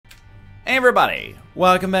Hey everybody,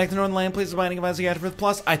 welcome back to Northernlion. Please abiding by the AFTERBIRTH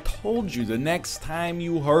Plus. I told you the next time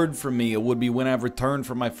you heard from me, it would be when I've returned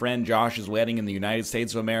from my friend Josh's wedding in the United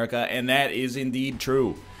States of America, and that is indeed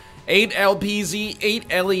true. 8 LPZ, 8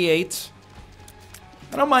 LE8.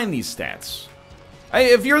 I don't mind these stats.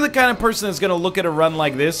 If you're the kind of person that's going to look at a run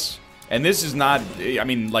like this, and this is not, I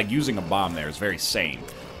mean, like using a bomb there is very sane.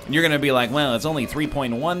 And you're going to be like, well, it's only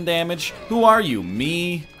 3.1 damage. Who are you?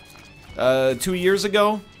 Me? 2 years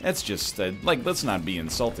ago? That's just, like, let's not be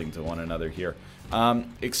insulting to one another here.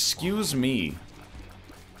 Excuse me.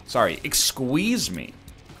 Sorry, excuse me.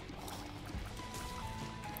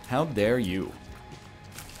 How dare you?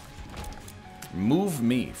 Move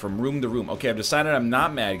me from room to room. Okay, I've decided I'm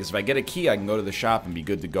not mad, because if I get a key, I can go to the shop and be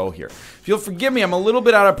good to go here. If you'll forgive me, I'm a little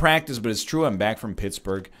bit out of practice, but it's true, I'm back from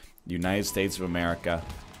Pittsburgh, the United States of America.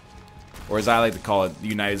 Or as I like to call it, the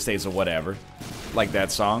United States of whatever. Like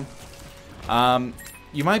that song.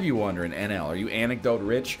 You might be wondering, NL, are you anecdote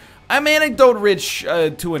rich? I'm anecdote rich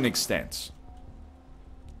to an extent.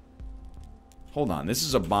 Hold on, this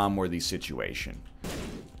is a bomb-worthy situation.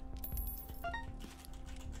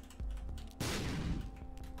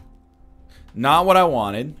 Not what I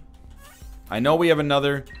wanted. I know we have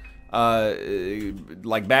another,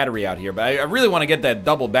 like, battery out here, but I really want to get that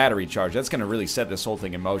double battery charge. That's going to really set this whole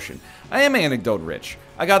thing in motion. I am anecdote rich.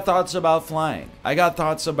 I got thoughts about flying. I got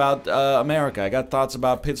thoughts about America. I got thoughts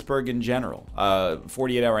about Pittsburgh in general.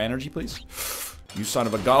 48-hour energy, please. You son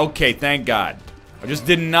of a gun. Okay, thank God. I just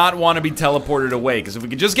did not want to be teleported away, because if we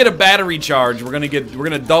could just get a battery charge, we're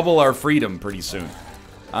gonna double our freedom pretty soon.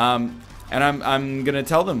 And I'm gonna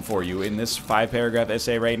tell them for you in this 5-paragraph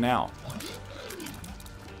essay right now.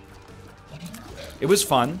 It was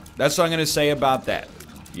fun. That's what I'm gonna say about that.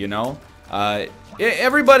 You know,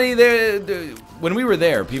 everybody there, when we were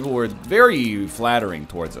there, people were very flattering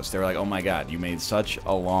towards us. They were like, "Oh my God, you made such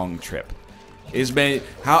a long trip.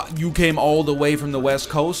 How you came all the way from the West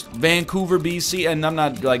Coast, Vancouver, BC?" And I'm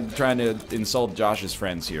not like trying to insult Josh's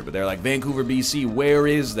friends here, but they're like, "Vancouver, BC, where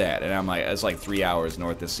is that?" And I'm like, "It's like 3 hours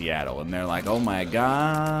north of Seattle." And they're like, "Oh my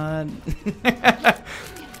God."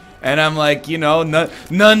 And I'm like, you know,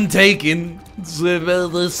 none taken. It's the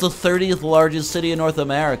 30th largest city in North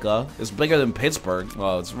America. It's bigger than Pittsburgh.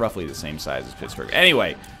 Well, it's roughly the same size as Pittsburgh.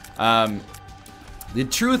 Anyway, the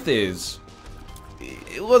truth is,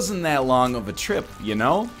 it wasn't that long of a trip, you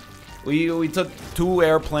know? We took 2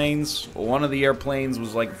 airplanes. One of the airplanes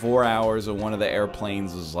was like 4 hours, and one of the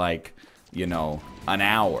airplanes was like, you know, an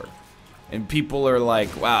hour. And people are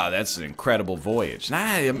like, wow, that's an incredible voyage.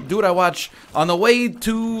 Nah, dude, I watched, on the way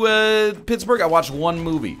to Pittsburgh, I watched 1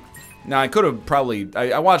 movie. Now, I could have probably,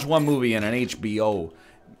 I watched 1 movie in an HBO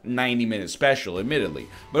 90-minute special, admittedly.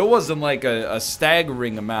 But it wasn't like a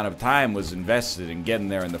staggering amount of time was invested in getting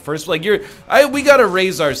there in the first place. Like, we gotta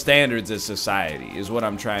raise our standards as society, is what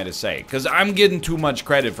I'm trying to say. Because I'm getting too much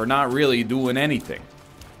credit for not really doing anything.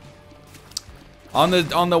 On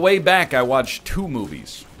the way back, I watched 2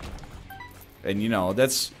 movies. And, you know,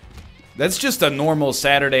 that's just a normal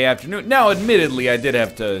Saturday afternoon. Now, admittedly, I did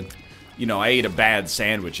have to, you know, I ate a bad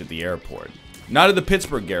sandwich at the airport. Not at the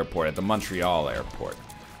Pittsburgh airport, at the Montreal airport.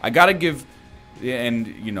 I gotta give, and,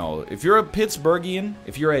 you know, if you're a Pittsburghian,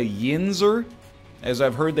 if you're a Yinzer, as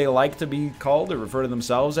I've heard they like to be called or refer to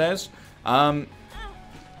themselves as,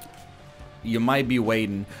 you might be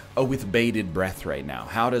waiting with bated breath right now.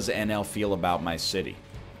 How does NL feel about my city?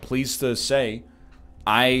 Pleased to say,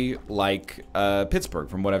 I like Pittsburgh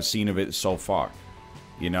from what I've seen of it so far.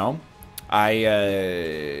 You know,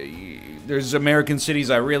 there's American cities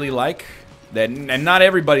I really like, and not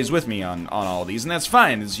everybody's with me on all these, and that's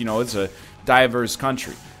fine. It's, you know, it's a diverse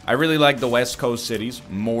country. I really like the West Coast cities,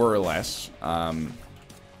 more or less. Well,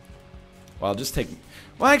 just take.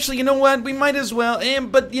 Well, actually, you know what? We might as well.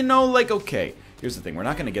 But you know, like, okay. Here's the thing: we're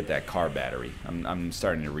not gonna get that car battery. I'm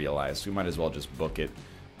starting to realize we might as well just book it.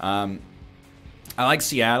 I like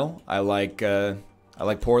Seattle. I like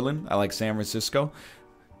Portland. I like San Francisco.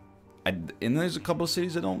 And there's a couple of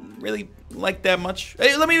cities I don't really like that much.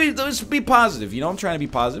 Hey, let's be positive. You know, I'm trying to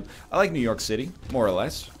be positive. I like New York City, more or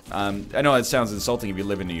less. I know it sounds insulting if you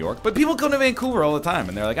live in New York, but people come to Vancouver all the time,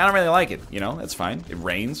 and they're like, I don't really like it. You know, that's fine. It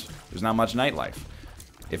rains. There's not much nightlife.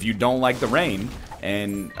 If you don't like the rain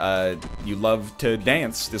and you love to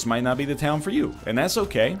dance, this might not be the town for you, and that's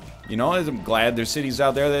okay. You know, I'm glad there's cities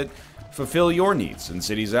out there that fulfill your needs, and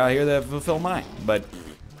cities out here that fulfill mine. But,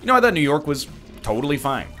 you know, I thought New York was totally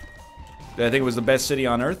fine. Did I think it was the best city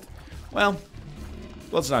on earth? Well,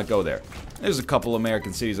 let's not go there. There's a couple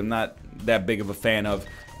American cities I'm not that big of a fan of,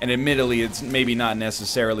 and admittedly, it's maybe not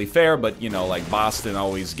necessarily fair, but, you know, like Boston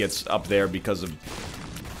always gets up there because of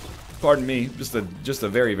Pardon me, just a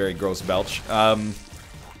very, very gross belch.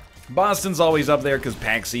 Boston's always up there because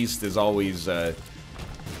PAX East is always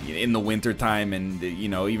in the winter time, and you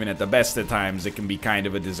know, even at the best of times, it can be kind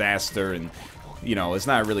of a disaster, and you know, it's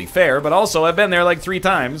not really fair. But also, I've been there like 3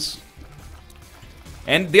 times.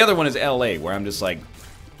 And the other one is LA, where I'm just like,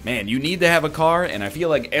 man, you need to have a car, and I feel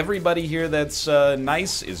like everybody here that's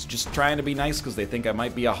nice is just trying to be nice because they think I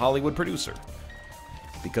might be a Hollywood producer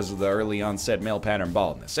because of the early onset male pattern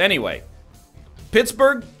baldness. Anyway,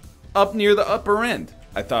 Pittsburgh, up near the upper end.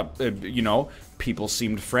 I thought, you know, people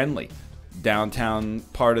seemed friendly. Downtown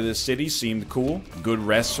part of the city seemed cool. Good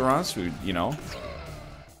restaurants, you know.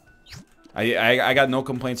 I got no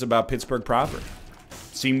complaints about Pittsburgh proper.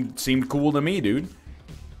 Seemed cool to me, dude.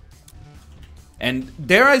 And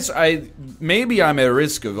maybe I'm at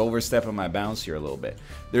risk of overstepping my bounds here a little bit.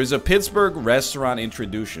 There's a Pittsburgh restaurant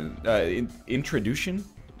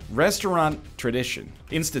restaurant tradition.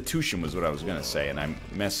 Institution was what I was gonna say, and I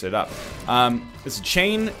messed it up. It's a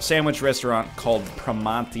chain sandwich restaurant called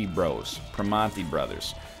Primanti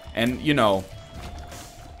Brothers. And, you know,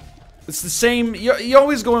 it's the same. You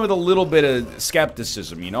always go in with a little bit of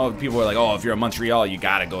skepticism, you know. People are like, oh, if you're in Montreal, you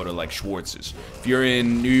gotta go to, like, Schwartz's. If you're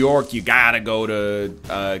in New York, you gotta go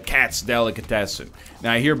to Cat's Delicatessen.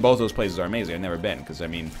 Now, I hear both those places are amazing. I've never been, because, I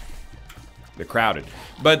mean, they're crowded.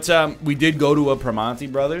 But we did go to a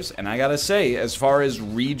Primanti Brothers, and I gotta say, as far as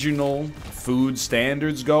regional food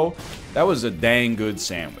standards go, that was a dang good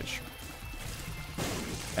sandwich.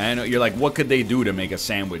 And you're like, what could they do to make a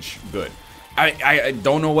sandwich good? I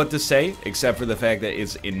don't know what to say, except for the fact that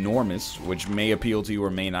it's enormous, which may appeal to you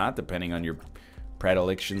or may not, depending on your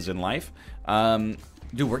predilections in life.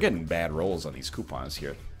 Dude, we're getting bad rolls on these coupons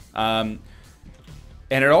here. And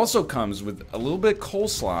it also comes with a little bit of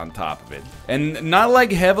coleslaw on top of it. And not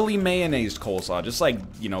like heavily mayonnaise coleslaw, just like,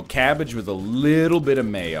 you know, cabbage with a little bit of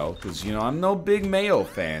mayo, because, you know, I'm no big mayo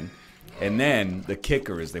fan. And then the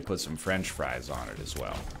kicker is they put some French fries on it as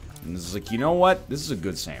well. And it's like, you know what? This is a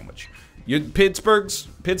good sandwich. You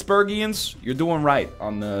Pittsburghians, you're doing right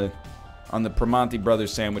on the Primanti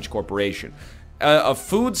Brothers Sandwich Corporation. A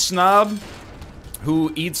food snob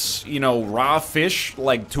who eats, you know, raw fish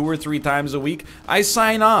like 2 or 3 times a week, I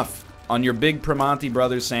sign off on your big Primanti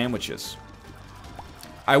Brothers sandwiches.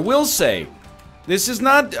 I will say, this is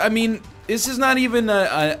not, I mean, this is not even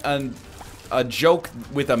a joke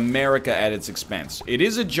with America at its expense. It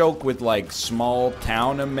is a joke with, like, small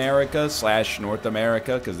town America / North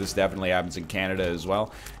America, because this definitely happens in Canada as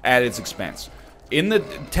well, at its expense. In the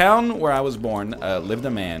town where I was born, lived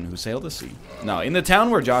a man who sailed the sea. No, in the town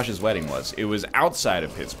where Josh's wedding was, it was outside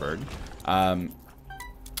of Pittsburgh,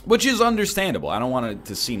 which is understandable. I don't want it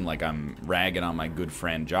to seem like I'm ragging on my good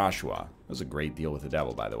friend Joshua. It was a great deal with the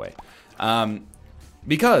devil, by the way.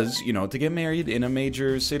 Because, you know, to get married in a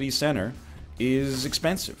major city center is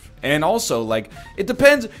expensive. And also, like, it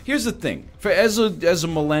depends. Here's the thing. As a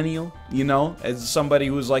millennial, you know, as somebody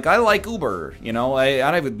who's like, I like Uber, you know, I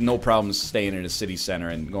have no problems staying in a city center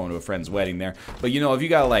and going to a friend's wedding there. But, you know, if you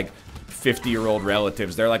got, like, 50-year-old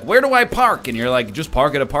relatives, they're like, where do I park? And you're like, just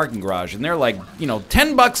park at a parking garage. And they're like, you know,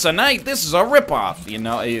 $10 a night, this is a ripoff, you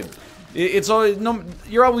know. It's always, no,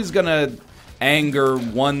 you're always gonna anger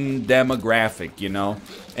one demographic, you know.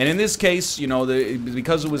 And in this case, you know,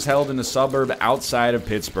 because it was held in a suburb outside of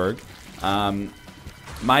Pittsburgh,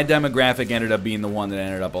 my demographic ended up being the one that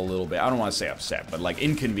ended up a little bit, I don't want to say upset, but like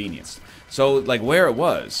inconvenienced. So like where it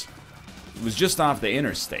was just off the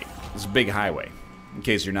interstate. It's a big highway, in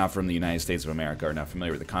case you're not from the United States of America or not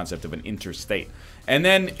familiar with the concept of an interstate. And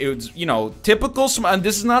then it was, you know, typical, and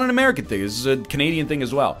this is not an American thing, this is a Canadian thing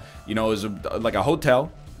as well. You know, it was like a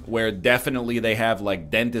hotel where definitely they have like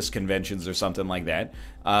dentist conventions or something like that.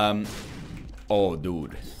 Oh,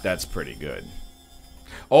 dude, that's pretty good.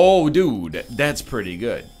 Oh, dude, that's pretty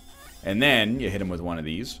good. And then you hit him with one of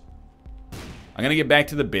these. I'm gonna get back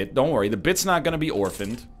to the bit. Don't worry, the bit's not gonna be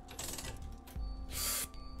orphaned.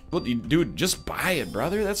 Well, dude, just buy it,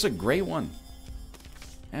 brother. That's a great one.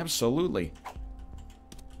 Absolutely.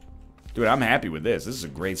 Dude, I'm happy with this. This is a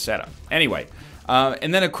great setup. Anyway,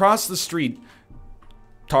 and then across the street,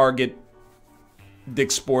 Target,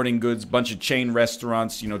 Dick's Sporting Goods, bunch of chain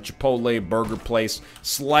restaurants, you know, Chipotle, burger place,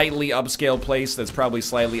 slightly upscale place that's probably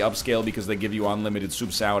slightly upscale because they give you unlimited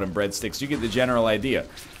soup, salad, and breadsticks. You get the general idea.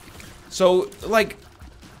 So, like,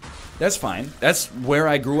 that's fine. That's where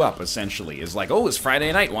I grew up, essentially. Is like, oh, it's Friday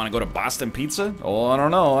night. Want to go to Boston Pizza? Oh, I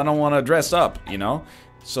don't know. I don't want to dress up, you know?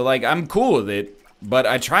 So, like, I'm cool with it, but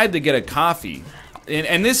I tried to get a coffee.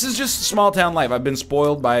 And this is just small town life. I've been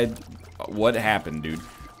spoiled by what happened, dude.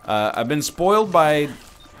 I've been spoiled by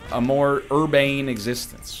a more urbane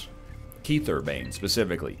existence. Keith Urban,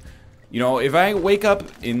 specifically. You know, if I wake up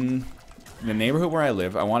in the neighborhood where I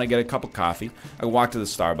live, I want to get a cup of coffee. I can walk to the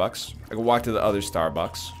Starbucks. I can walk to the other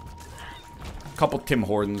Starbucks. A couple Tim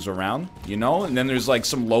Hortons around, you know? And then there's, like,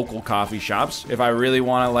 some local coffee shops. If I really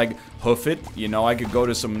want to, like, hoof it, you know, I could go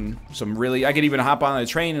to some really... I could even hop on a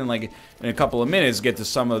train and, like, in a couple of minutes get to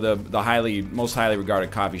some of the most highly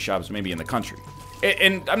regarded coffee shops maybe in the country.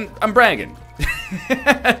 And I'm bragging.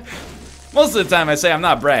 Most of the time I say I'm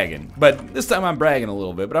not bragging, but this time I'm bragging a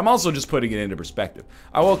little bit, but I'm also just putting it into perspective.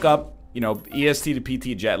 I woke up, you know, EST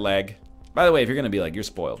to PT jet lag. By the way, if you're gonna be like, you're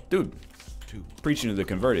spoiled. Dude, preaching to the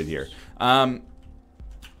converted here.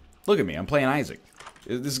 Look at me, I'm playing Isaac.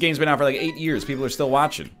 This game's been out for like 8 years, people are still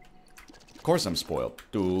watching. Of course I'm spoiled.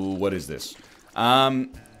 Dude, what is this?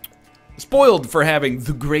 Spoiled for having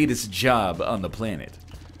the greatest job on the planet.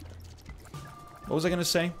 What was I gonna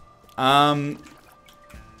say?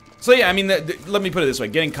 So yeah, I mean, let me put it this way.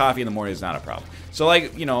 Getting coffee in the morning is not a problem. So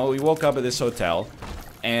like, you know, we woke up at this hotel,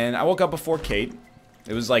 and I woke up before Kate.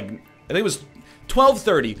 It was like, I think it was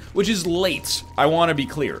 12:30, which is late, I want to be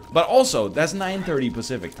clear. But also, that's 9:30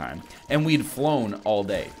 Pacific time, and we'd flown all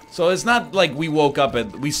day. So it's not like we woke up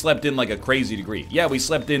we slept in like a crazy degree. Yeah, we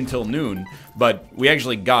slept in till noon, but we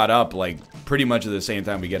actually got up like pretty much at the same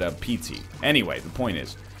time we get a PT. Anyway, the point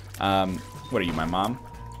is, what are you, my mom?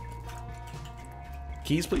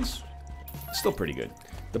 Keys, please? Still pretty good.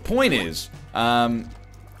 The point is, I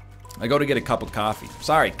go to get a cup of coffee.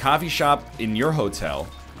 Sorry, coffee shop in your hotel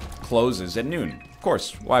closes at noon. Of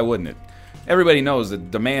course, why wouldn't it? Everybody knows that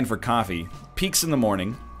demand for coffee peaks in the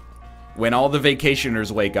morning when all the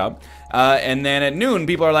vacationers wake up. And then at noon,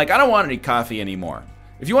 people are like, I don't want any coffee anymore.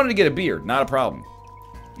 If you wanted to get a beer, not a problem.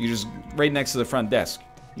 You just, right next to the front desk.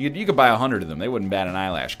 You could buy 100 of them. They wouldn't bat an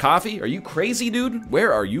eyelash. Coffee? Are you crazy, dude?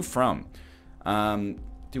 Where are you from?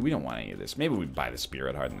 Dude, we don't want any of this. Maybe we'd buy the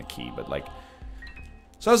Spirit Heart and the Key, but like...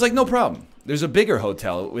 So I was like, no problem. There's a bigger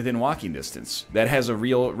hotel within walking distance that has a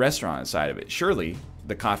real restaurant inside of it. Surely,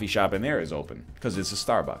 the coffee shop in there is open, because it's a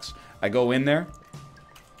Starbucks. I go in there,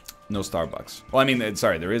 no Starbucks. Well, I mean,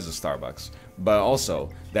 sorry, there is a Starbucks, but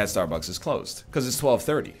also, that Starbucks is closed, because it's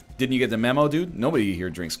 12:30. Didn't you get the memo, dude? Nobody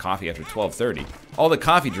here drinks coffee after 12:30. All the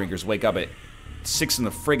coffee drinkers wake up at 6 in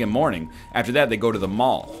the friggin' morning. After that, they go to the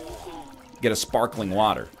mall. Get a sparkling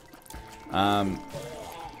water.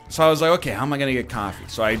 So I was like, okay, how am I gonna get coffee?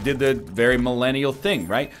 So I did the very millennial thing,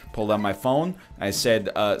 right? Pulled out my phone. I said,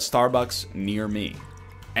 Starbucks near me.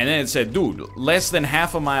 And then it said, dude, less than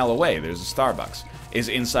half a mile away, there's a Starbucks. Is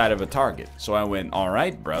inside of a Target. So I went, all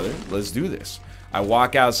right, brother, let's do this. I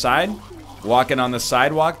walk outside, walking on the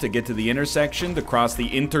sidewalk to get to the intersection to cross the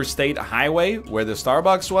interstate highway where the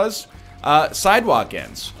Starbucks was. Sidewalk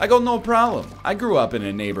ends. I go, no problem. I grew up in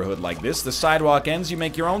a neighborhood like this. The sidewalk ends, you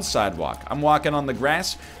make your own sidewalk. I'm walking on the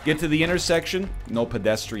grass, get to the intersection, no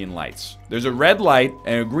pedestrian lights. There's a red light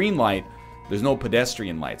and a green light. There's no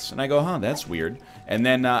pedestrian lights. And I go, huh, that's weird. And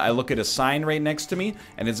then I look at a sign right next to me,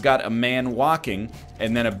 and it's got a man walking,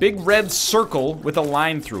 and then a big red circle with a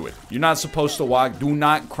line through it. You're not supposed to walk. Do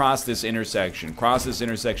not cross this intersection. Cross this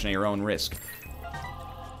intersection at your own risk.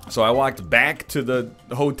 So I walked back to the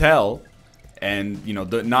hotel, and, you know,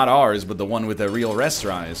 not ours, but the one with a real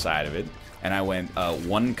restaurant inside of it. And I went,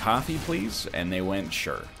 one coffee, please? And they went,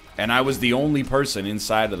 sure. And I was the only person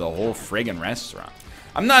inside of the whole friggin' restaurant.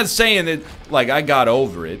 I'm not saying that, like, I got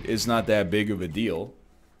over it. It's not that big of a deal.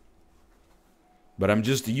 But I'm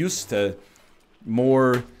just used to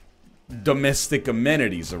more domestic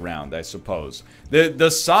amenities around, I suppose.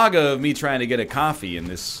 The saga of me trying to get a coffee in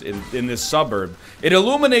this suburb, it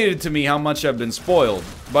illuminated to me how much I've been spoiled.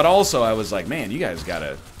 But also, I was like, man, you guys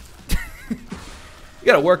gotta... you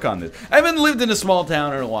gotta work on this. I haven't lived in a small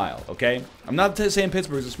town in a while, okay? I'm not saying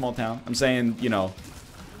Pittsburgh's a small town. I'm saying, you know,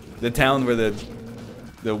 the town where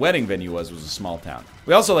the wedding venue was a small town.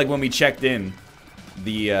 We also, like, when we checked in,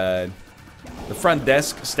 the front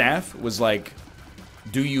desk staff was like,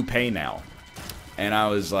 do you pay now? And I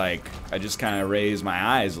was like, I just kind of raised my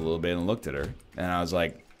eyes a little bit and looked at her. And I was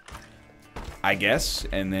like, I guess.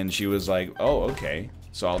 And then she was like, oh, okay.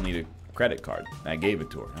 So I'll need a credit card. And I gave it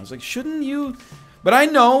to her. I was like, shouldn't you? But I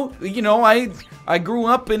know, you know, I grew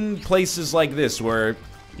up in places like this where,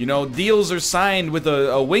 you know, deals are signed with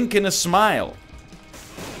a wink and a smile.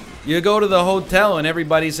 You go to the hotel and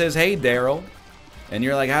everybody says, hey, Daryl. And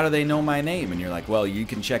you're like, how do they know my name? And you're like, well, you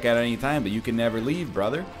can check out any time, but you can never leave,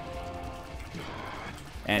 brother.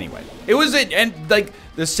 Anyway, it was it, and like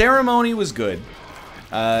the ceremony was good.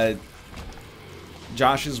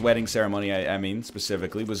 Josh's wedding ceremony, I mean,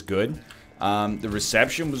 specifically, was good. The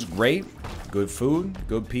reception was great. Good food,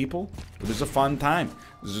 good people. It was a fun time.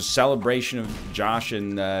 It was a celebration of Josh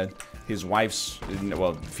and his wife's,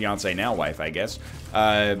 well, fiance now wife, I guess,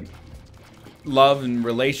 love and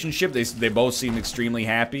relationship. They both seemed extremely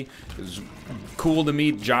happy. It was cool to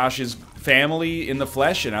meet Josh's family in the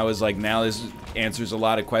flesh, and I was like, now this answers a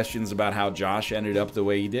lot of questions about how Josh ended up the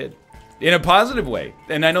way he did. In a positive way.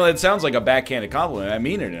 And I know that sounds like a backhanded compliment. I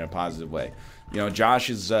mean it in a positive way. You know,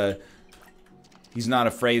 Josh is, he's not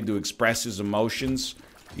afraid to express his emotions.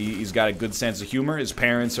 He's got a good sense of humor. His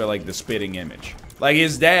parents are like the spitting image. Like,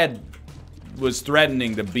 his dad was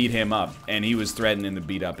threatening to beat him up, and he was threatening to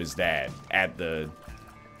beat up his dad at the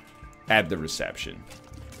reception.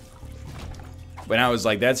 But I was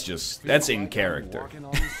like, that's in character.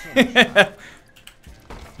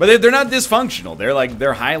 But they're not dysfunctional.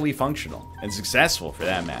 They're highly functional and successful for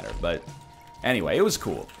that matter. But anyway, it was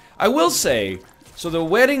cool. I will say, so the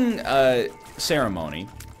wedding ceremony,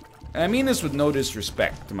 and I mean this with no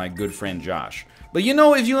disrespect to my good friend Josh, but you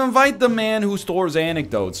know, if you invite the man who stores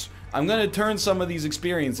anecdotes, I'm gonna turn some of these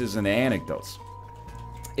experiences into anecdotes.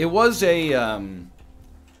 It was a,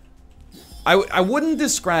 I wouldn't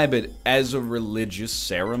describe it as a religious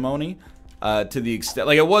ceremony, to the extent,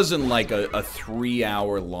 like, it wasn't like a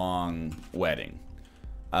 3-hour-long wedding,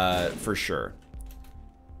 for sure.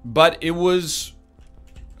 But it was,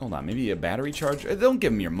 hold on, maybe a battery charge? Don't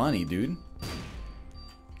give him your money, dude.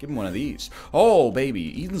 Give him one of these. Oh,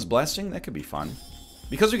 baby, Eden's Blessing? That could be fun.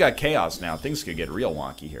 Because we got Chaos now, things could get real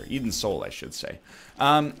wonky here. Eden's Soul, I should say.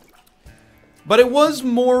 But it was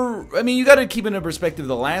more, I mean, you gotta keep it in perspective.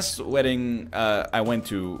 The last wedding I went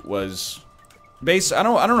to was based, I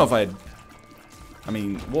don't know if I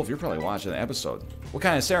mean, Wolf, you're probably watching the episode. What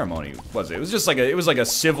kind of ceremony was it? It was just like it was like a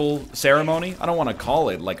civil ceremony. I don't want to call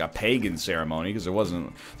it like a pagan ceremony because there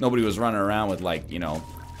wasn't, nobody was running around with, like, you know,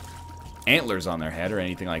 antlers on their head or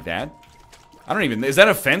anything like that. I don't even, is that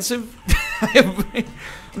offensive?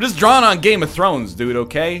 I'm just drawing on Game of Thrones, dude,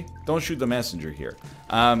 okay? Don't shoot the messenger here.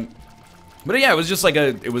 But yeah, it was just like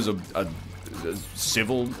a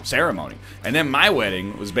civil ceremony. And then my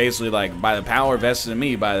wedding was basically like, by the power vested in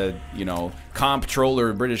me by the, you know, comptroller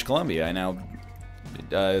of British Columbia, I now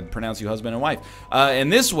pronounce you husband and wife. In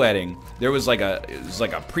this wedding, there was like it was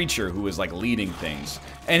like a preacher who was like leading things.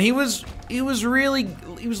 And he was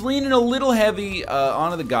leaning a little heavy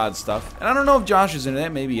onto the God stuff. And I don't know if Josh is into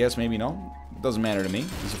that, maybe yes, maybe no. Doesn't matter to me.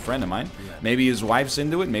 He's a friend of mine. Maybe his wife's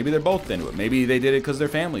into it. Maybe they're both into it. Maybe they did it because their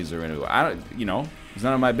families are into it. I don't, you know, it's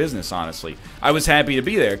none of my business, honestly. I was happy to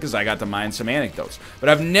be there because I got to mine some anecdotes. But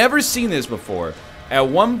I've never seen this before. At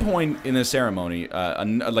one point in the ceremony,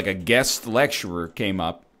 like a guest lecturer came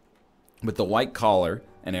up with the white collar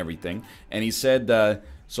and everything, and he said,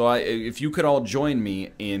 if you could all join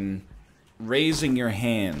me in raising your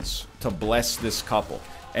hands to bless this couple.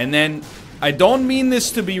 And then, I don't mean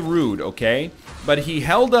this to be rude, okay? But he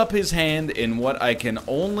held up his hand in what I can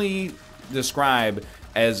only describe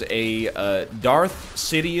as a Darth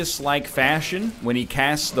Sidious-like fashion when he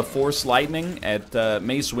casts the Force Lightning at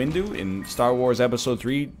Mace Windu in Star Wars Episode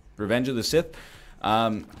 3, Revenge of the Sith.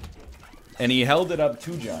 And he held it up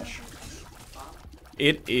to Josh.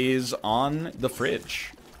 It is on the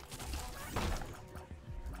fridge.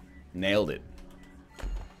 Nailed it.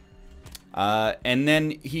 And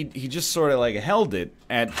then he just sort of like held it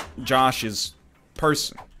at Josh's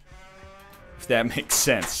person. If that makes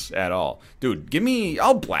sense at all. Dude,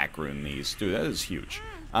 I'll black rune these. Dude, that is huge.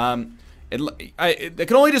 I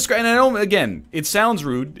can only describe, and I know, again, it sounds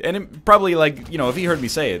rude, and it probably, like, you know, if he heard me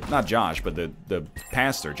say it, not Josh, but the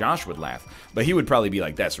pastor, Josh would laugh. But he would probably be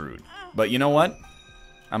like, that's rude. But you know what?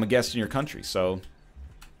 I'm a guest in your country, so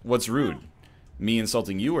what's rude? Me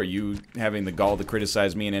insulting you, or you having the gall to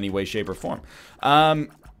criticize me in any way, shape, or form?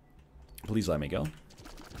 Please let me go.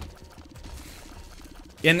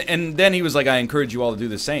 And then he was like, I encourage you all to do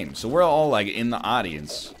the same. So we're all like in the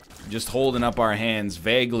audience, just holding up our hands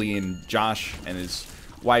vaguely in Josh and his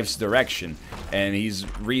wife's direction. And he's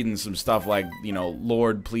reading some stuff like, you know,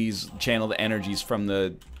 Lord, please channel the energies from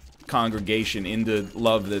the congregation into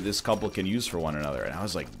love that this couple can use for one another. And I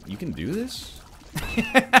was like, you can do this?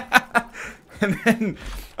 And then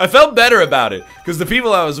I felt better about it, because the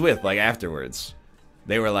people I was with, like, afterwards,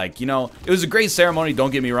 they were like, you know, it was a great ceremony,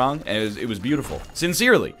 don't get me wrong, and it was beautiful,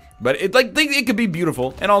 sincerely. But it could be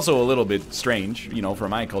beautiful, and also a little bit strange, you know, for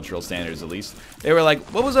my cultural standards at least. They were like,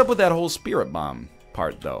 what was up with that whole spirit bomb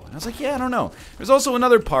part, though? And I was like, yeah, I don't know. There's also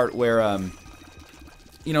another part where,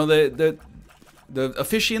 you know, the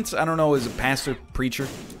officiant, I don't know, is a pastor, preacher,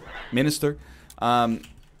 minister.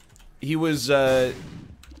 He was,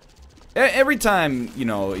 every time, you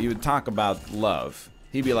know, he would talk about love,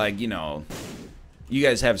 he'd be like, you know, you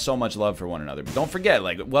guys have so much love for one another. But don't forget,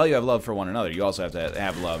 like, while you have love for one another, you also have to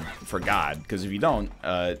have love for God. Because if you don't,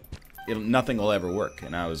 nothing will ever work.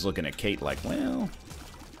 And I was looking at Kate like, well,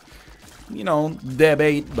 you know,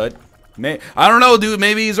 debate, but I don't know, dude.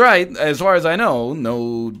 Maybe he's right. As far as I know,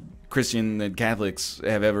 no Christian and Catholics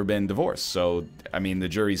have ever been divorced. So, I mean, the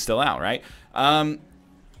jury's still out, right?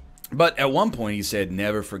 But at one point he said,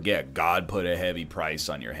 never forget, God put a heavy price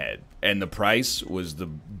on your head. And the price was the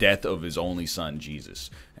death of his only son, Jesus.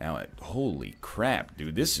 And I went, holy crap,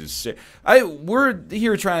 dude, this is sick. We're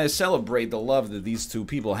here trying to celebrate the love that these two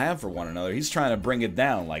people have for one another. He's trying to bring it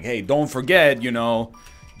down. Like, hey, don't forget, you know,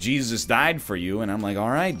 Jesus died for you. And I'm like, all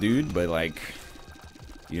right, dude, but like,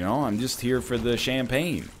 you know, I'm just here for the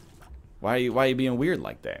champagne. Why are you being weird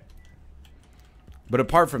like that? But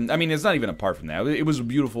apart from, I mean, it's not even apart from that. It was a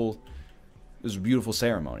beautiful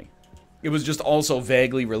ceremony. It was just also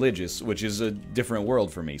vaguely religious, which is a different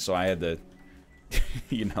world for me. So I had to,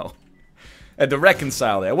 you know, had to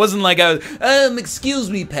reconcile that. It wasn't like I was, excuse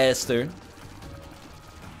me, Pastor.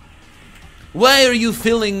 Why are you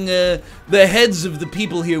filling the heads of the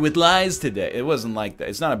people here with lies today? It wasn't like that.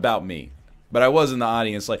 It's not about me. But I was in the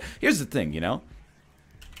audience like, here's the thing, you know.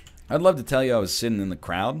 I'd love to tell you I was sitting in the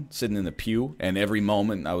crowd, sitting in the pew, and every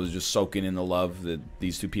moment I was just soaking in the love that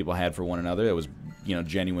these two people had for one another. It was, you know,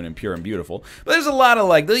 genuine and pure and beautiful. But there's a lot of,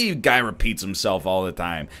 like, the guy repeats himself all the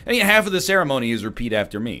time. I mean, half of the ceremony is repeat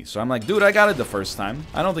after me. So I'm like, dude, I got it the first time.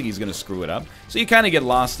 I don't think he's going to screw it up. So you kind of get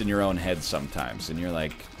lost in your own head sometimes, and you're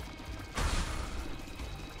like,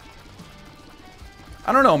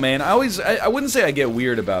 I don't know, man. I wouldn't say I get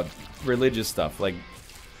weird about religious stuff. Like,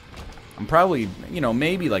 I'm probably, you know,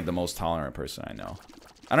 maybe like the most tolerant person I know.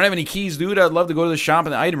 I don't have any keys, dude. I'd love to go to the shop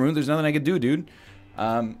in the item room. There's nothing I could do, dude.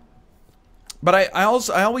 But I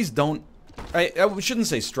always don't. I shouldn't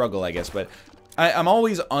say struggle, I guess, but I'm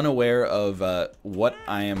always unaware of what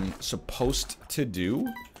I am supposed to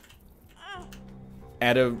do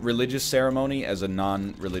at a religious ceremony as a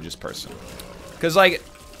non-religious person. Because, like,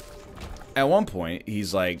 at one point,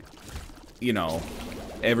 he's like, you know,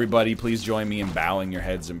 everybody please join me in bowing your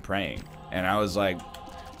heads and praying. And I was like,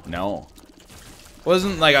 no. It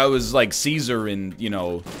wasn't like I was like Caesar in, you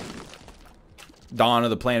know, Dawn of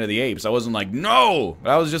the Planet of the Apes. I wasn't like, no!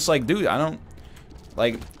 But I was just like, dude, I don't,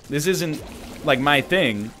 like, this isn't, like, my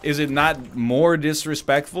thing. Is it not more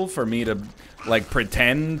disrespectful for me to, like,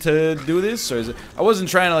 pretend to do this? Or is it, I wasn't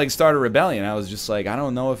trying to, like, start a rebellion. I was just like, I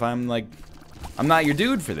don't know if I'm, like, I'm not your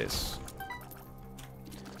dude for this.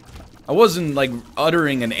 I wasn't, like,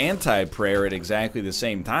 uttering an anti-prayer at exactly the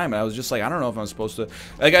same time. I was just like, I don't know if I'm supposed to...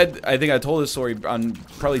 Like, I think I told this story on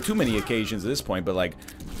probably too many occasions at this point, but, like,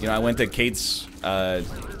 you know, I went to Kate's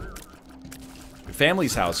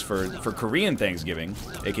family's house for Korean Thanksgiving,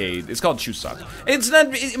 aka, it's called Chuseok. It's not,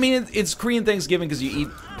 I mean, it's Korean Thanksgiving because you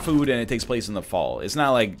eat food and it takes place in the fall. It's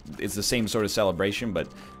not like it's the same sort of celebration, but,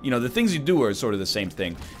 you know, the things you do are sort of the same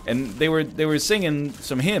thing. And they were singing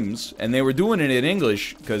some hymns, and they were doing it in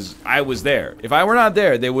English because I was there. If I were not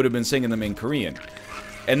there, they would have been singing them in Korean.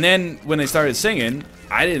 And then when they started singing,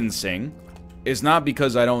 I didn't sing. It's not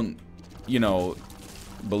because I don't, you know,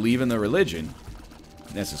 believe in the religion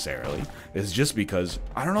necessarily. It's just because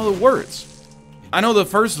I don't know the words. I know the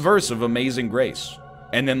first verse of Amazing Grace,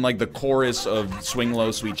 and then like the chorus of Swing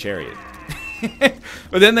Low, Sweet Chariot.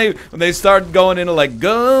 But then when they start going into like,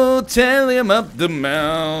 go tell him up the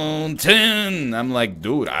mountain, I'm like,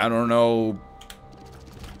 dude, I don't know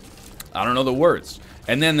the words.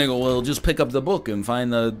 And then they go, well, just pick up the book and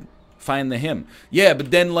find the hymn. Yeah,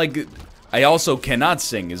 but then like, I also cannot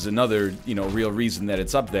sing is another, you know, real reason that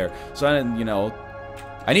it's up there. So you know,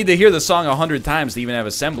 I need to hear the song 100 times to even have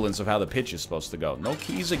a semblance of how the pitch is supposed to go. No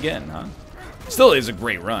keys again, huh? Still is a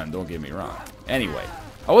great run, don't get me wrong. Anyway,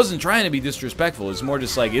 I wasn't trying to be disrespectful. It's more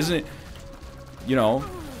just like, isn't it, you know,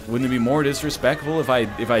 wouldn't it be more disrespectful if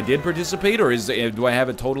I did participate, or do I have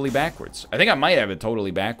it totally backwards? I think I might have it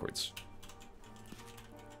totally backwards.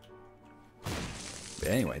 But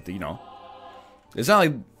anyway, you know, it's not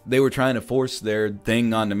like they were trying to force their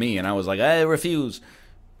thing onto me, and I was like, I refuse.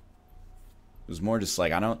 It was more just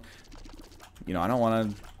like, I don't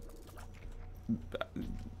want to,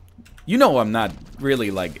 you know, I'm not really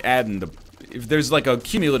like adding if there's like a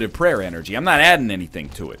cumulative prayer energy, I'm not adding anything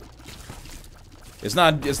to it. It's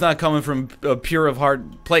not coming from a pure of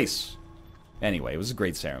heart place. Anyway, it was a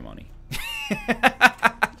great ceremony.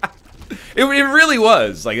 It really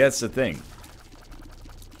was. Like, that's the thing.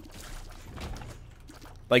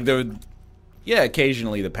 Like, yeah,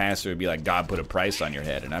 occasionally the pastor would be like, God put a price on your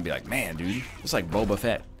head. And I'd be like, man, dude, it's like Boba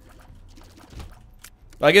Fett.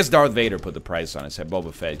 Well, I guess Darth Vader put the price on his head.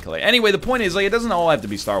 Boba Fett. Anyway, the point is, like, it doesn't all have to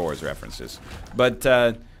be Star Wars references. But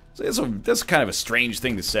that's kind of a strange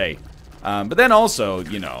thing to say. But then also,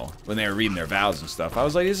 you know, when they were reading their vows and stuff, I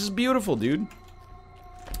was like, this is beautiful, dude.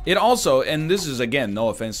 It also, and this is, again, no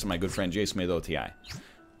offense to my good friend J. Smith OTI.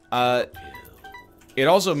 It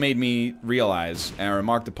also made me realize, and I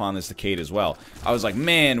remarked upon this to Kate as well, I was like,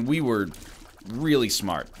 man, we were really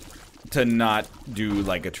smart to not do,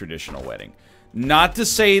 like, a traditional wedding. Not to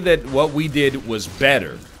say that what we did was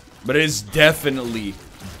better, but it is definitely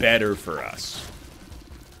better for us.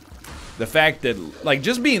 The fact that, like,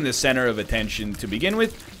 just being the center of attention to begin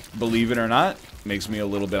with, believe it or not, makes me a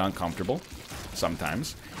little bit uncomfortable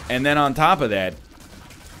sometimes. And then on top of that,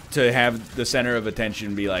 to have the center of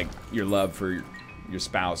attention be, like, your love for your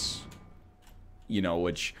spouse, you know,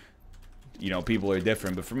 which, you know, people are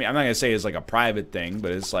different. But for me, I'm not going to say it's, like, a private thing,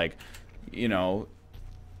 but it's, like, you know,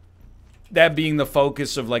 that being the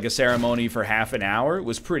focus of, like, a ceremony for half an hour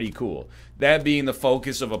was pretty cool. That being the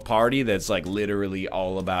focus of a party that's, like, literally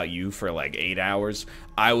all about you for, like, 8 hours,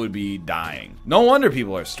 I would be dying. No wonder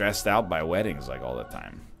people are stressed out by weddings, like, all the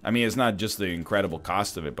time. I mean, it's not just the incredible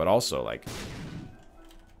cost of it, but also, like,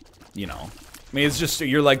 you know, I mean, it's just,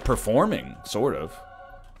 you're, like, performing, sort of.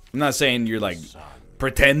 I'm not saying you're, like,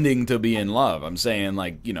 pretending to be in love. I'm saying,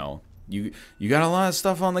 like, you know, you got a lot of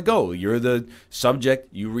stuff on the go. You're the subject.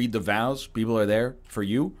 You read the vows. People are there for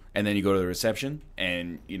you. And then you go to the reception.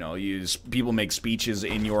 And, you know, people make speeches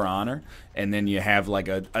in your honor. And then you have, like,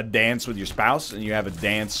 a dance with your spouse. And you have a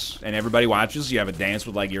dance, and everybody watches. You have a dance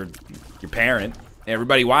with, like, your parent.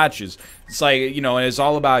 Everybody watches. It's like, you know, and it's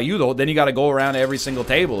all about you, though. Then you got to go around to every single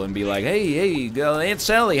table and be like, hey, Aunt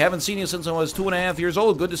Sally, haven't seen you since I was 2.5 years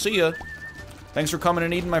old. Good to see you. Thanks for coming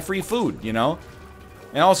and eating my free food, you know?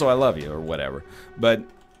 And also, I love you, or whatever. But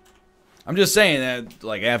I'm just saying that,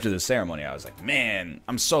 like, after the ceremony, I was like, man,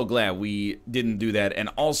 I'm so glad we didn't do that and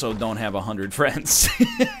also don't have 100 friends.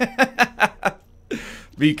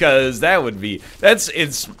 Because that would be,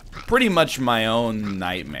 it's pretty much my own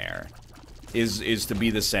nightmare, is to be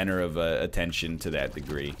the center of attention to that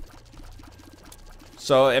degree.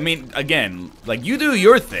 So, I mean, again, like, you do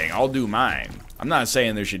your thing, I'll do mine. I'm not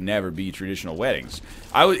saying there should never be traditional weddings.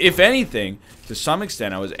 If anything, to some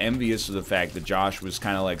extent, I was envious of the fact that Josh was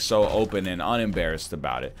kind of like so open and unembarrassed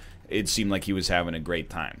about it. It seemed like he was having a great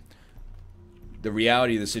time. The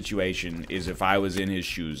reality of the situation is, if I was in his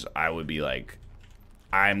shoes, I would be like,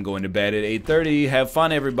 I'm going to bed at 8:30. Have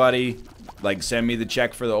fun, everybody. Like, send me the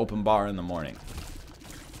check for the open bar in the morning.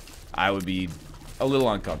 I would be a little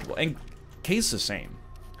uncomfortable. And Kate's the same.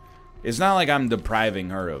 It's not like I'm depriving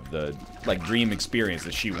her of the, like, dream experience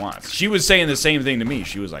that she wants. She was saying the same thing to me.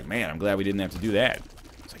 She was like, man, I'm glad we didn't have to do that.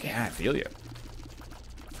 I was like, yeah, I feel you.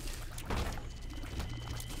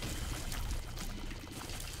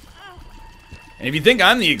 And if you think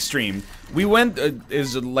I'm the extreme, we went,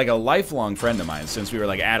 is like a lifelong friend of mine since we were,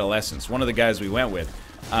 like, adolescents. One of the guys we went with.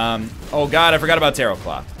 Oh, God, I forgot about Tarot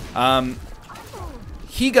Cloth.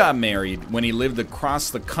 He got married when he lived across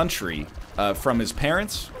the country from his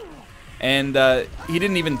parents. And he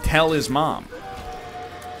didn't even tell his mom.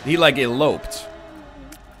 He, like, eloped.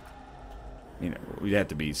 You know, we'd have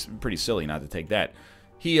to be pretty silly not to take that.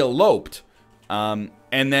 He eloped, and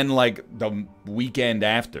then, like, the weekend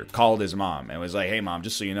after, called his mom and was like, hey, Mom,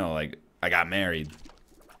 just so you know, like, I got married.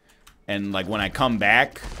 And, like, when I come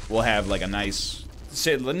back, we'll have, like, a nice,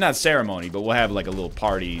 not ceremony, but we'll have, like, a little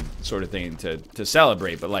party sort of thing to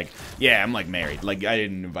celebrate. But, like, yeah, I'm, like, married. Like, I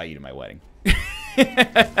didn't invite you to my wedding.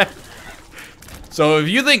 So if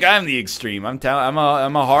you think I'm the extreme, I'm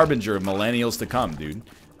a harbinger of millennials to come, dude.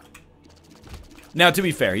 Now, to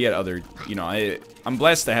be fair, he had other, you know, I'm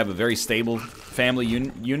blessed to have a very stable family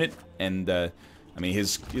unit, and I mean,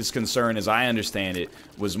 his concern, as I understand it,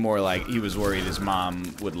 was more like he was worried his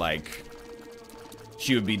mom would, like,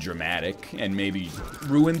 she would be dramatic and maybe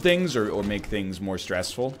ruin things or make things more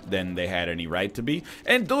stressful than they had any right to be.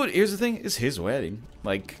 And dude, here's the thing, it's his wedding,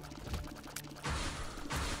 like.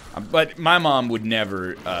 But my mom would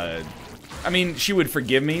never, I mean, she would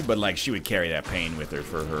forgive me, but, like, she would carry that pain with her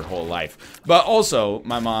for her whole life. But also,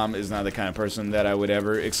 my mom is not the kind of person that I would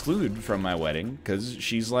ever exclude from my wedding, because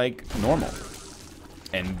she's, like, normal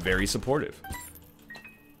and very supportive.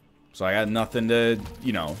 So I got nothing to,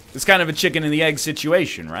 you know, it's kind of a chicken and the egg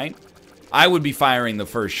situation, right? I would be firing the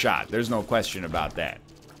first shot. There's no question about that.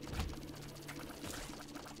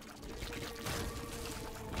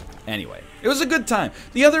 Anyway, it was a good time.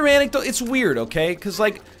 The other anecdote, it's weird, okay? Because,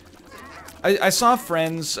 like, I saw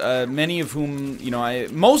friends, many of whom, you know,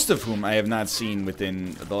 most of whom I have not seen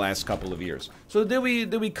within the last couple of years. So did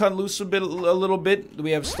we cut loose a little bit? Do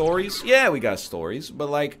we have stories? Yeah, we got stories, but,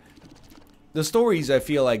 like, the stories, I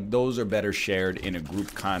feel like those are better shared in a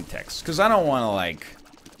group context. Because I don't want to, like,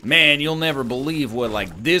 man, you'll never believe what,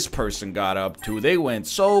 like, this person got up to. They went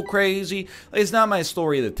so crazy. It's not my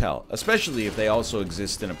story to tell, especially if they also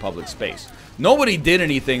exist in a public space. Nobody did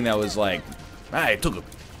anything that was like, I took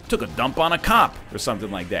a dump on a cop or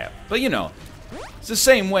something like that. But, you know, it's the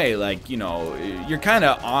same way, like, you know, you're kind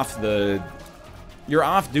of you're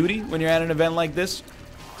off duty when you're at an event like this.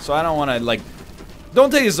 So I don't want to, like, don't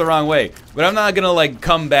take this the wrong way, but I'm not gonna, like,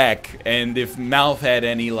 come back and if Malf had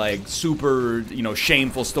any, like, super, you know,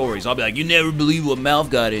 shameful stories, I'll be like, you never believe what Malf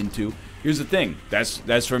got into. Here's the thing,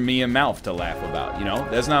 that's for me and Malf to laugh about, you know?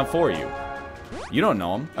 That's not for you. You don't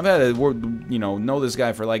know him. I've had to, you know this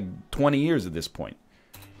guy for, like, 20 years at this point.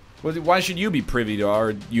 Why should you be privy to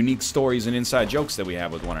our unique stories and inside jokes that we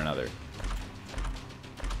have with one another?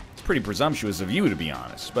 It's pretty presumptuous of you, to be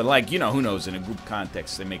honest. But, like, you know, who knows? In a group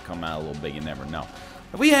context, they may come out a little big. You never know.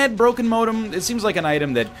 Have we had broken modem? It seems like an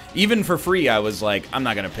item that, even for free, I was like, I'm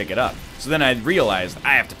not going to pick it up. So then I realized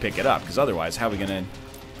I have to pick it up, because otherwise, how are we going to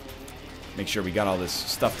make sure we got all this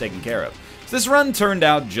stuff taken care of? So this run turned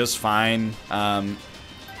out just fine.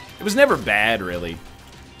 It was never bad, really.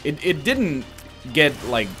 It didn't get,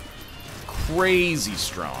 like, crazy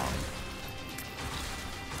strong.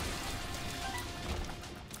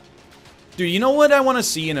 Dude, you know what I want to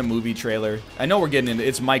see in a movie trailer? I know we're getting into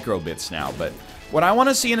it's micro bits now, but what I want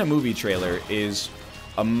to see in a movie trailer is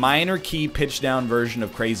a minor key pitch down version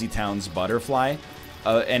of Crazy Town's Butterfly.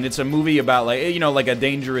 And it's a movie about, like, you know, like a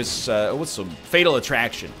dangerous, what's the Fatal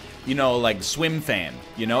Attraction. You know, like Swim Fan.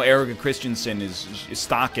 You know, Erica Christensen is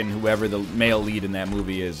stalking whoever the male lead in that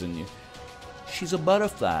movie is, and she's a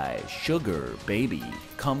butterfly, sugar, baby.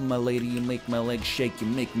 Come, my lady, you make my legs shake, you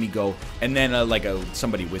make me go. And then,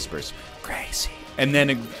 somebody whispers, crazy. And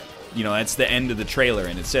then, you know, that's the end of the trailer,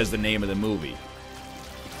 and it says the name of the movie.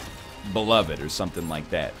 Beloved, or something like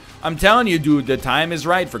that. I'm telling you, dude, the time is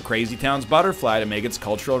right for Crazy Town's Butterfly to make its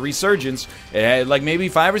cultural resurgence. It had, like, maybe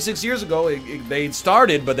 5 or 6 years ago, they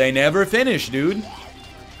started, but they never finished, dude.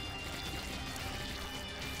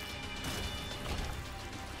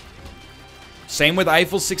 Same with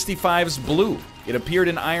Eiffel 65's Blue. It appeared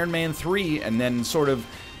in Iron Man 3 and then sort of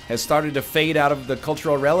has started to fade out of the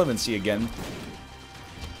cultural relevancy again.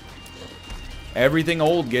 Everything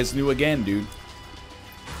old gets new again, dude.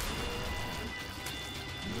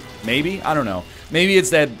 Maybe? I don't know. Maybe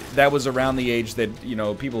it's that was around the age that, you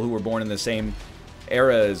know, people who were born in the same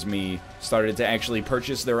era as me started to actually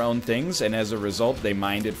purchase their own things, and as a result, they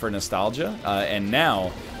mined it for nostalgia. And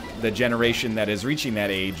now, the generation that is reaching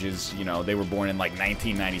that age is, you know, they were born in, like,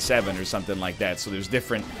 1997 or something like that. So there's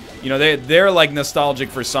different, you know, they're like, nostalgic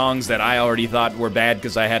for songs that I already thought were bad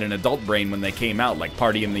because I had an adult brain when they came out, like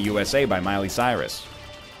Party in the USA by Miley Cyrus.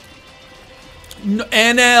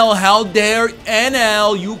 NL, how dare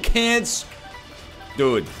NL, you can't.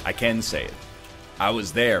 Dude, I can say it. I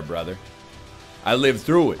was there, brother. I lived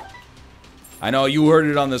through it. I know you heard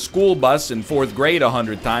it on the school bus in 4th grade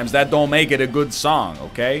 100 times. That don't make it a good song,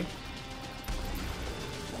 okay?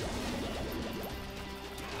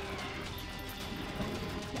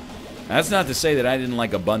 That's not to say that I didn't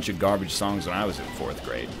like a bunch of garbage songs when I was in 4th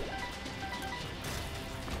grade.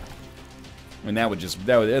 I mean,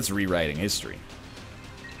 that's rewriting history.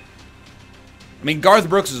 I mean, Garth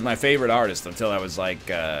Brooks was my favorite artist until I was, like,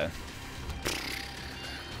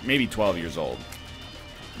 maybe 12 years old.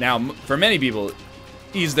 Now, for many people,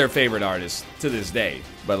 he's their favorite artist to this day.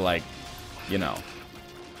 But, like, you know.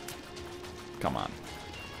 Come on.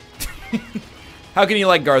 How can you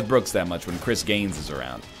like Garth Brooks that much when Chris Gaines is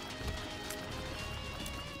around?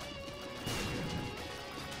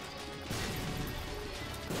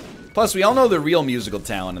 Plus, we all know the real musical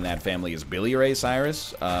talent in that family is Billy Ray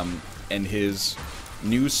Cyrus. And his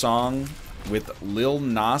new song with Lil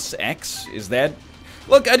Nas X. Is that...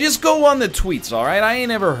 Look, I just go on the tweets, alright? I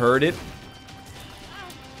ain't ever heard it.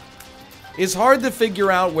 It's hard to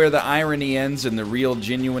figure out where the irony ends and the real,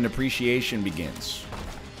 genuine appreciation begins.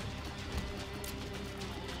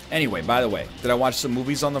 Anyway, by the way, did I watch some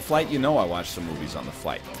movies on the flight? You know I watched some movies on the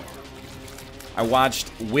flight. I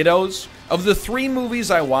watched Widows. Of the 3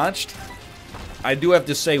 movies I watched, I do have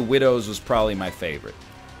to say Widows was probably my favorite.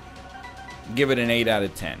 Give it an 8 out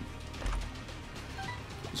of 10.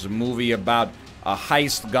 It's a movie about a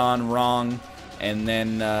heist gone wrong, and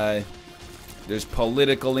then there's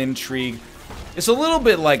political intrigue. It's a little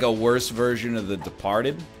bit like a worse version of The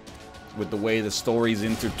Departed, with the way the stories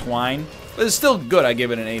intertwine, but it's still good. I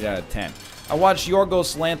give it an 8 out of 10. I watched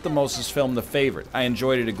Yorgos Lanthimos' film The Favorite. I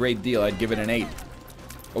enjoyed it a great deal. I'd give it an 8.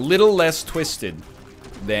 A little less twisted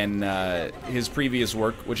than his previous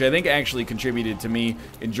work, which I think actually contributed to me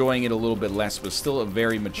enjoying it a little bit less, but still a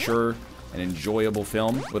very mature an enjoyable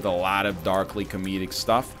film with a lot of darkly comedic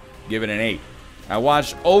stuff. Give it an 8. I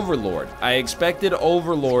watched Overlord. I expected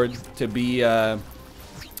Overlord to be, I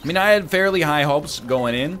mean, I had fairly high hopes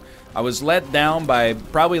going in. I was let down by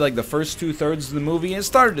probably like the first 2/3 of the movie. It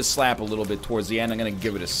started to slap a little bit towards the end. I'm going to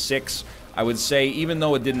give it a 6. I would say, even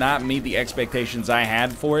though it did not meet the expectations I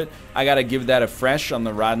had for it, I got to give that a fresh on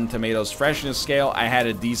the Rotten Tomatoes freshness scale. I had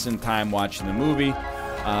a decent time watching the movie.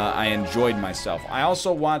 I enjoyed myself. I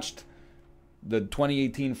also watched the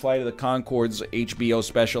 2018 Flight of the Conchords HBO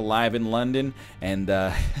special live in London, and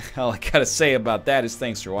all I gotta say about that is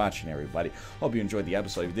thanks for watching, everybody. Hope you enjoyed the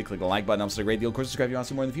episode. If you did, click the like button. Helps a great deal. Of course, subscribe if you want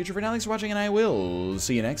to see more in the future. For now, thanks for watching, and I will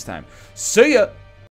see you next time. See ya!